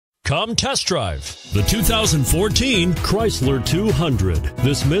Come test drive the 2014 Chrysler 200.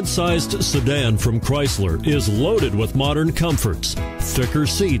 This mid-sized sedan from Chrysler is loaded with modern comforts. Thicker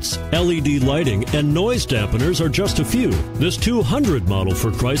seats, LED lighting, and noise dampeners are just a few. This 200 model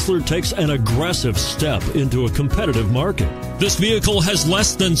for Chrysler takes an aggressive step into a competitive market. This vehicle has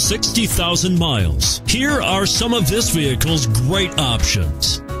less than 60,000 miles. Here are some of this vehicle's great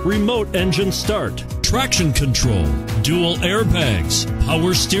options: remote engine start, traction control, dual airbags,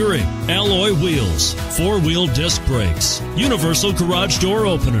 power steering, alloy wheels, four-wheel disc brakes, universal garage door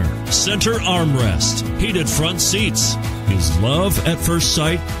opener, center armrest, heated front seats. Is love at first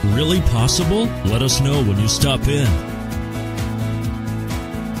sight really possible? Let us know when you stop in.